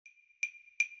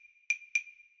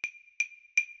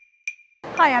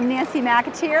Hi, I'm Nancy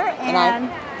McAteer,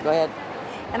 Go ahead.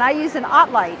 and I use an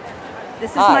OttLite. This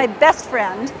is Hi. my best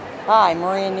friend. Hi,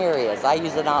 Maria Nereus. I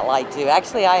use an OttLite too.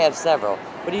 Actually, I have several.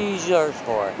 What do you use yours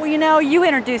for? Well, you know, you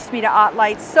introduced me to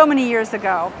OttLite so many years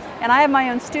ago, and I have my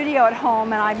own studio at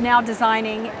home, and I'm now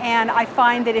designing, and I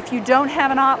find that if you don't have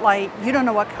an OttLite, you don't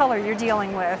know what color you're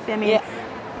dealing with. I mean,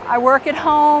 I work at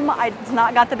home, I've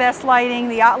not got the best lighting.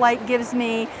 The OttLite gives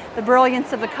me the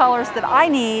brilliance of the colors that I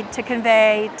need to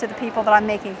convey to the people that I'm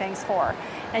making things for.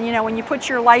 And you know, when you put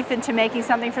your life into making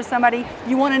something for somebody,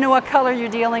 you want to know what color you're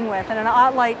dealing with, and an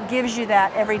OttLite gives you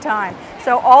that every time.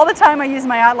 So all the time I use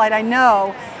my OttLite, I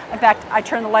know. In fact, I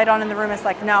turn the light on in the room, it's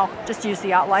like, no, just use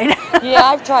the OttLite. Yeah,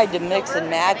 I've tried to mix and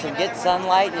match and get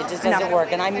sunlight, and it just doesn't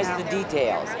work, and I miss the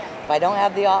details. If I don't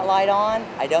have the OttLite on,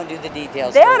 I don't do the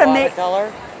details. They ought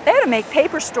to make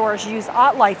paper stores use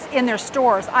OttLites in their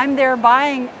stores. I'm there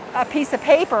buying a piece of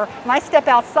paper, and I step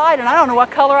outside, and I don't know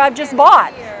what color I've just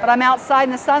bought. But I'm outside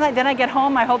in the sunlight, then I get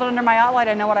home, I hold it under my OttLite,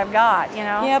 I know what I've got, you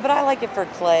know? Yeah, but I like it for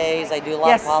clays. I do a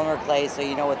lot of polymer clays, so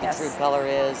you know what the true color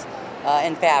is.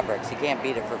 And fabrics, you can't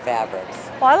beat it for fabrics.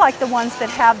 Well, I like the ones that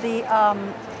have the,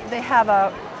 they have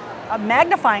a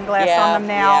magnifying glass on them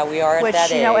now. Yeah, we are at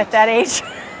that age. You know, at that age.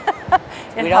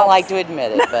 We don't like to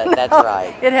admit it, but that's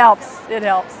right. It helps, it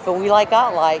helps. But we like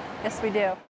OttLite. Yes, we do.